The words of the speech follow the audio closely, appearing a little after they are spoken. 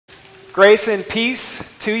Grace and peace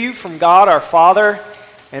to you from God our Father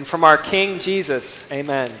and from our King Jesus.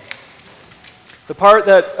 Amen. The part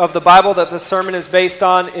of the Bible that this sermon is based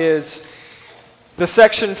on is the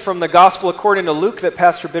section from the Gospel according to Luke that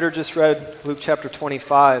Pastor Bitter just read, Luke chapter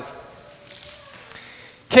 25.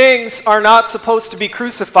 Kings are not supposed to be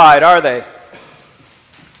crucified, are they?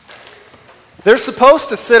 They're supposed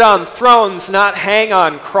to sit on thrones, not hang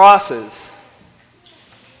on crosses.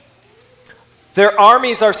 Their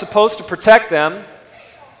armies are supposed to protect them,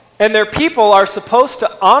 and their people are supposed to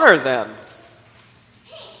honor them.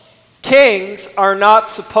 Kings are not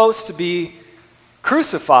supposed to be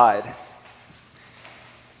crucified.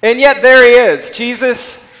 And yet there he is.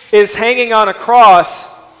 Jesus is hanging on a cross,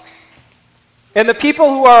 and the people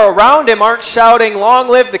who are around him aren't shouting, "Long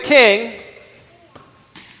live the king."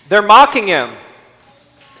 They're mocking him.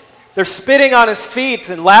 They're spitting on his feet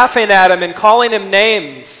and laughing at him and calling him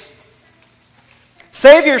names.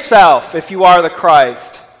 Save yourself if you are the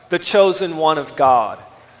Christ, the chosen one of God.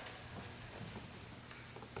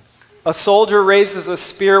 A soldier raises a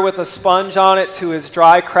spear with a sponge on it to his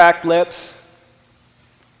dry, cracked lips.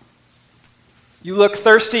 "You look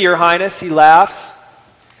thirsty, Your Highness," he laughs.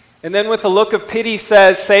 And then with a look of pity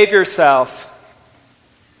says, "Save yourself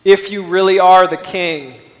if you really are the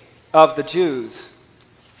king of the Jews."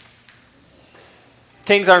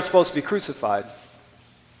 Kings aren't supposed to be crucified.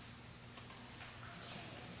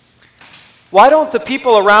 Why don't the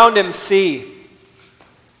people around him see?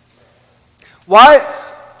 Why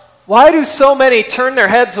do so many turn their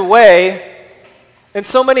heads away and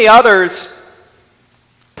so many others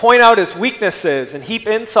point out his weaknesses and heap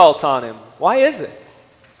insults on him? Why is it?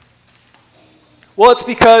 Well, it's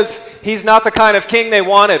because he's not the kind of king they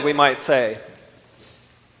wanted, we might say.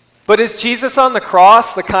 But is Jesus on the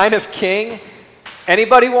cross the kind of king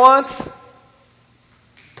anybody wants?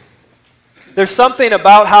 There's something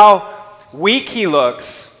about how weak he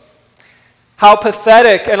looks, how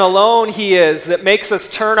pathetic and alone he is, that makes us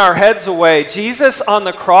turn our heads away. Jesus on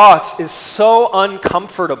the cross is so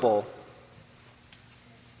uncomfortable.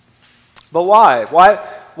 But why?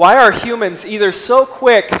 Why are humans either so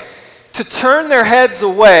quick to turn their heads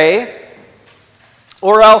away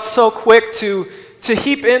or else so quick to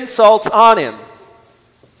heap insults on him?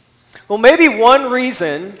 Well, maybe one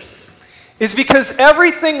reason is because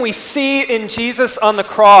everything we see in Jesus on the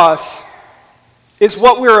cross is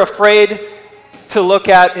what we're afraid to look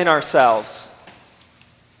at in ourselves.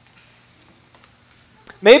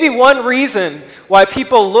 Maybe one reason why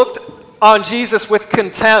people looked on Jesus with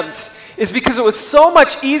contempt is because it was so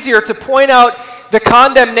much easier to point out the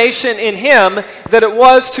condemnation in him than it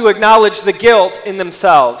was to acknowledge the guilt in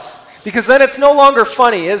themselves. Because then it's no longer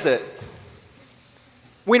funny, is it?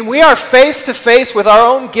 When we are face to face with our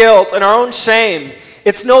own guilt and our own shame,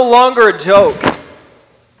 it's no longer a joke.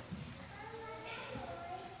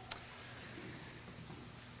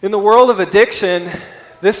 In the world of addiction,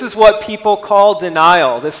 this is what people call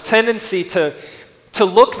denial, this tendency to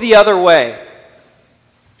look the other way,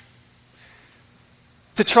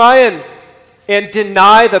 to try and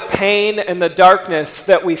deny the pain and the darkness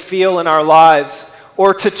that we feel in our lives,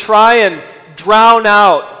 or to try and drown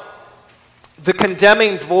out the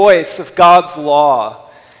condemning voice of God's law.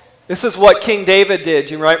 This is what King David did.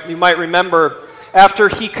 You might remember after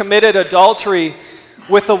he committed adultery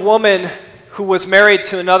with a woman who was married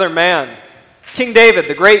to another man. King David,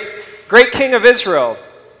 the great king of Israel.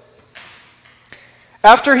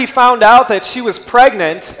 After he found out that she was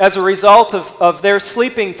pregnant as a result of their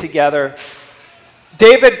sleeping together,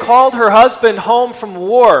 David called her husband home from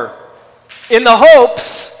war in the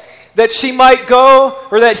hopes that she might go,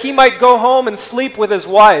 or that he might go home and sleep with his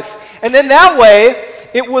wife. And then that way,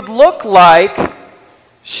 it would look like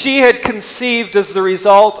she had conceived as the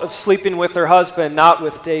result of sleeping with her husband, not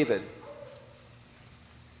with David.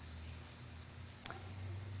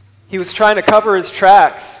 He was trying to cover his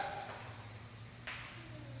tracks.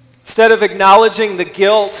 Instead of acknowledging the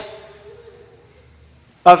guilt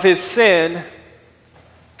of his sin,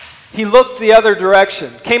 he looked the other direction,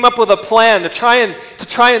 came up with a plan to try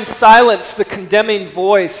and silence the condemning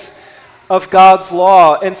voice of God's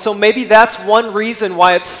law. And so maybe that's one reason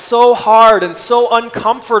why it's so hard and so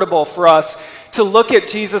uncomfortable for us to look at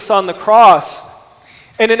Jesus on the cross.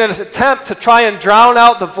 And in an attempt to try and drown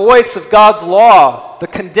out the voice of God's law, the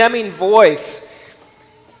condemning voice,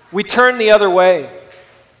 we turn the other way.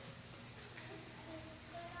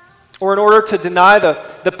 Or in order to deny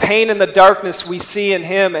the pain and the darkness we see in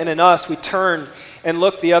him and in us, we turn and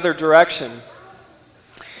look the other direction.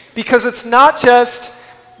 Because it's not just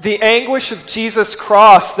the anguish of Jesus'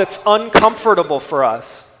 cross that's uncomfortable for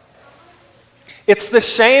us. It's the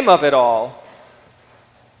shame of it all.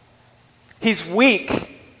 He's weak.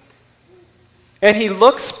 And he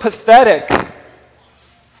looks pathetic.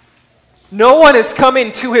 No one is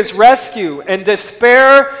coming to his rescue, and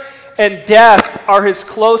despair and death are his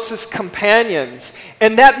closest companions.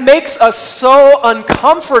 And that makes us so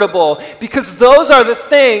uncomfortable because those are the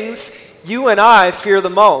things you and I fear the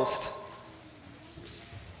most.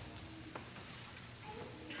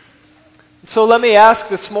 So let me ask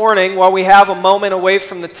this morning, while we have a moment away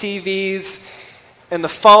from the TVs and the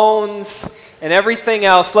phones and everything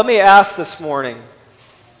else, let me ask this morning,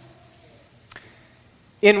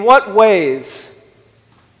 in what ways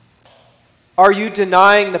are you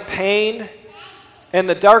denying the pain and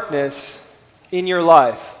the darkness in your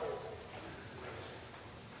life?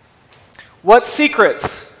 What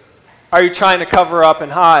secrets are you trying to cover up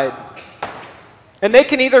and hide? And they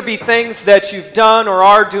can either be things that you've done or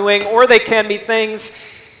are doing, or they can be things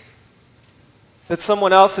that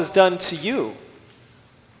someone else has done to you.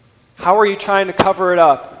 How are you trying to cover it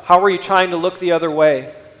up? How are you trying to look the other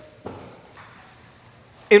way?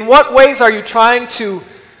 In what ways are you trying to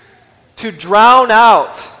drown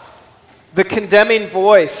out the condemning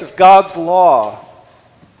voice of God's law?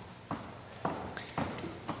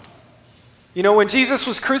 You know, when Jesus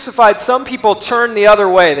was crucified, some people turned the other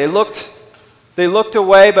way. They looked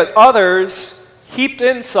away, but others heaped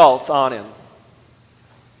insults on him.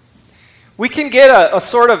 We can get a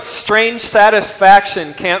sort of strange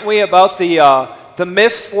satisfaction, can't we, about the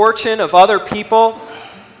misfortune of other people,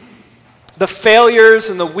 the failures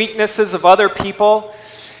and the weaknesses of other people.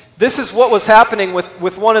 This is what was happening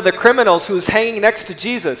with one of the criminals who was hanging next to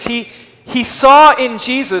Jesus. He saw in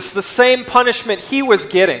Jesus the same punishment he was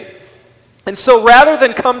getting. And so rather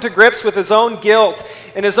than come to grips with his own guilt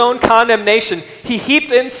and his own condemnation, he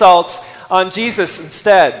heaped insults on Jesus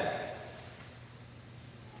instead.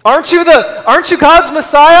 Aren't you God's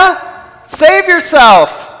Messiah? Save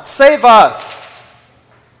yourself. Save us.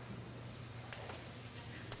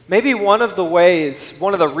 Maybe one of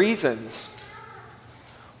the reasons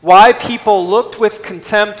why people looked with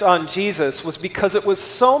contempt on Jesus was because it was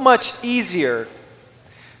so much easier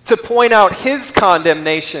to point out his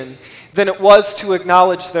condemnation than it was to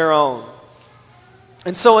acknowledge their own.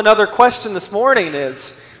 And so another question this morning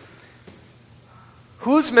is,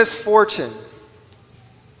 whose misfortune,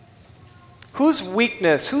 whose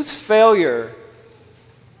weakness, whose failure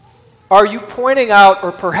are you pointing out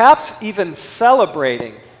or perhaps even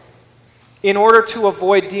celebrating in order to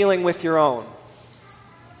avoid dealing with your own?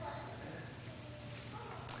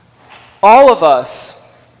 All of us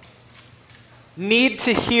need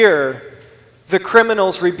to hear the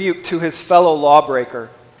criminal's rebuke to his fellow lawbreaker.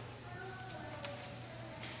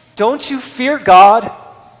 Don't you fear God,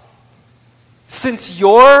 since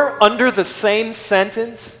you're under the same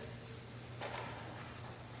sentence?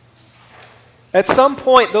 At some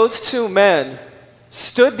point, those two men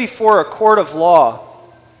stood before a court of law.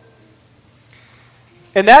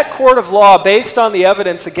 And that court of law, based on the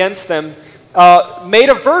evidence against them, made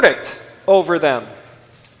a verdict over them,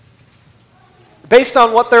 based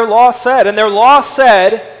on what their law said. And their law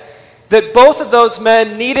said that both of those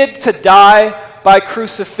men needed to die by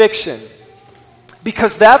crucifixion,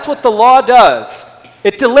 because that's what the law does.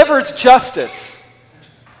 It delivers justice.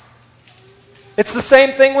 It's the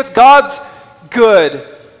same thing with God's good,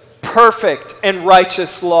 perfect, and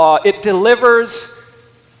righteous law. It delivers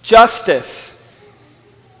justice.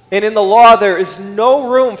 And in the law, there is no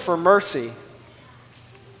room for mercy.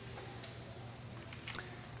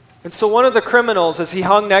 And so one of the criminals, as he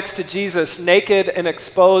hung next to Jesus, naked and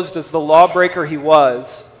exposed as the lawbreaker he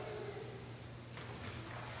was,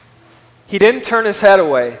 he didn't turn his head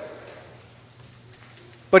away,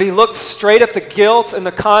 but he looked straight at the guilt and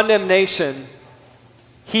the condemnation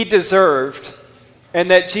he deserved,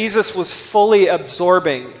 and that Jesus was fully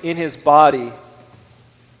absorbing in his body.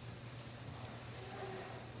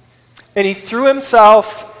 And he threw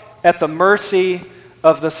himself at the mercy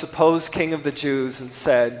of the supposed king of the Jews and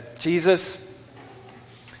said, Jesus,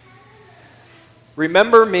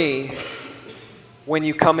 remember me when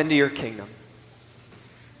you come into your kingdom.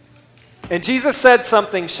 And Jesus said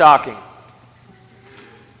something shocking.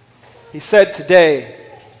 He said, today,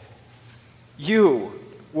 you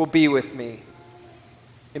will be with me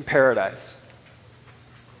in paradise.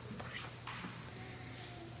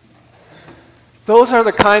 Those are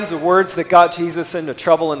the kinds of words that got Jesus into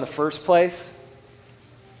trouble in the first place.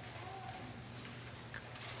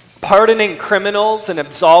 Pardoning criminals and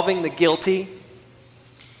absolving the guilty.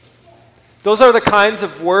 Those are the kinds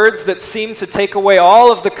of words that seem to take away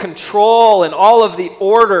all of the control and all of the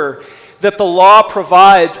order that the law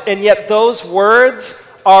provides. And yet those words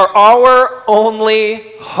are our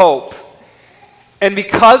only hope. And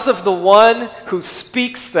because of the one who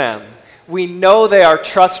speaks them, we know they are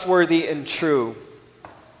trustworthy and true.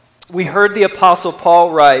 We heard the Apostle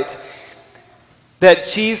Paul write that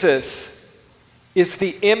Jesus is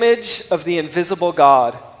the image of the invisible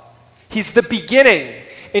God. He's the beginning,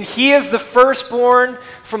 and he is the firstborn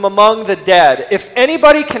from among the dead. If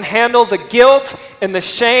anybody can handle the guilt and the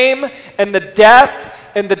shame and the death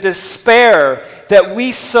and the despair that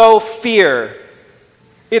we so fear,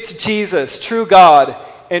 it's Jesus, true God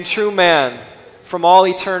and true man from all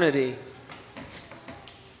eternity.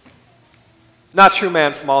 Not true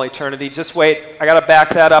man from all eternity. Just wait, I got to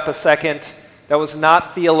back that up a second. That was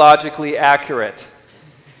not theologically accurate.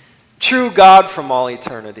 True God from all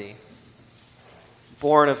eternity.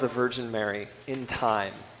 Born of the Virgin Mary in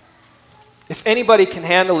time. If anybody can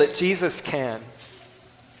handle it, Jesus can.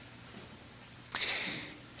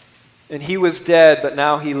 And he was dead, but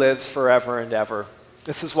now he lives forever and ever.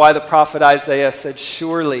 This is why the prophet Isaiah said,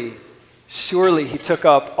 surely, surely he took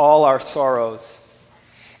up all our sorrows,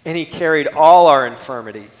 and he carried all our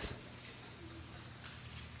infirmities.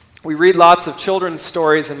 We read lots of children's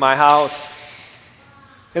stories in my house.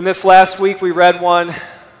 And this last week we read one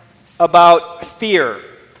about fear.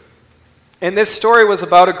 And this story was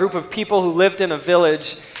about a group of people who lived in a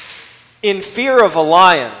village in fear of a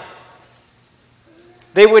lion.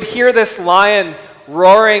 They would hear this lion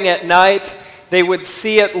roaring at night. They would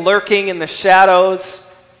see it lurking in the shadows.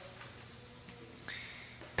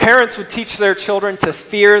 Parents would teach their children to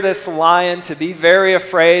fear this lion, to be very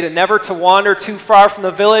afraid, and never to wander too far from the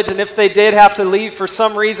village, and if they did have to leave for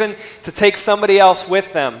some reason, to take somebody else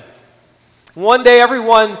with them. One day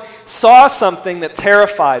everyone saw something that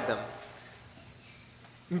terrified them.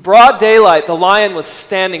 In broad daylight, the lion was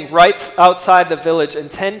standing right outside the village, and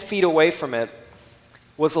 10 feet away from it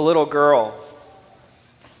was a little girl.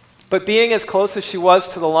 But being as close as she was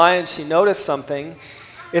to the lion, she noticed something.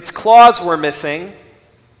 Its claws were missing,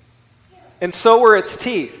 and so were its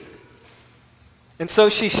teeth. And so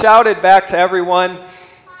she shouted back to everyone,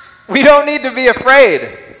 "We don't need to be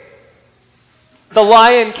afraid. The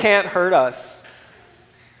lion can't hurt us."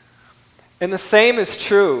 And the same is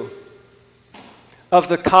true of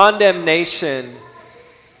the condemnation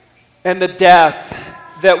and the death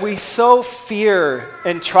that we so fear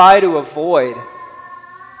and try to avoid.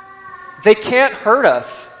 They can't hurt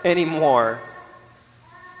us anymore.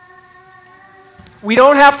 We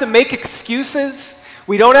don't have to make excuses.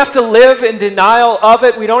 We don't have to live in denial of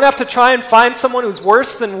it. We don't have to try and find someone who's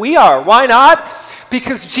worse than we are. Why not?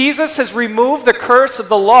 Because Jesus has removed the curse of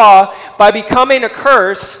the law by becoming a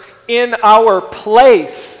curse in our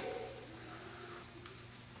place.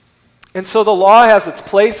 And so the law has its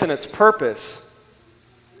place and its purpose,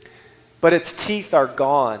 but its teeth are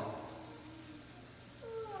gone.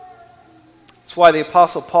 That's why the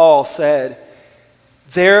Apostle Paul said,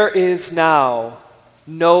 "There is now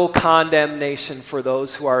no condemnation for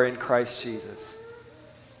those who are in Christ Jesus."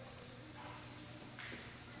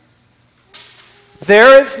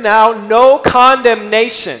 There is now no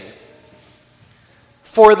condemnation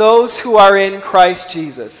for those who are in Christ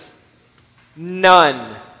Jesus.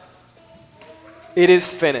 None. It is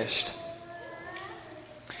finished.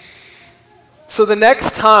 So the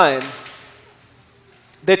next time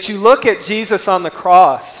that you look at Jesus on the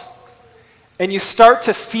cross and you start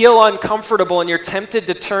to feel uncomfortable and you're tempted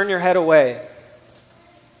to turn your head away,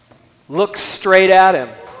 look straight at him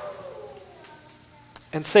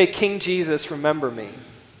and say, "King Jesus, remember me."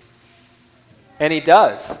 And he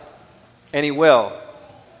does, and he will,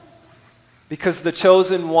 because the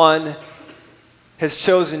chosen one has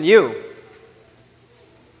chosen you.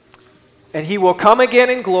 And he will come again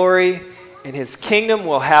in glory, and his kingdom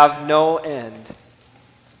will have no end.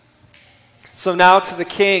 So now to the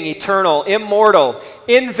King, eternal, immortal,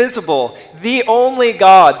 invisible, the only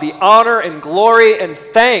God, be honor and glory and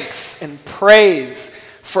thanks and praise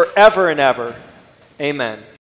forever and ever. Amen.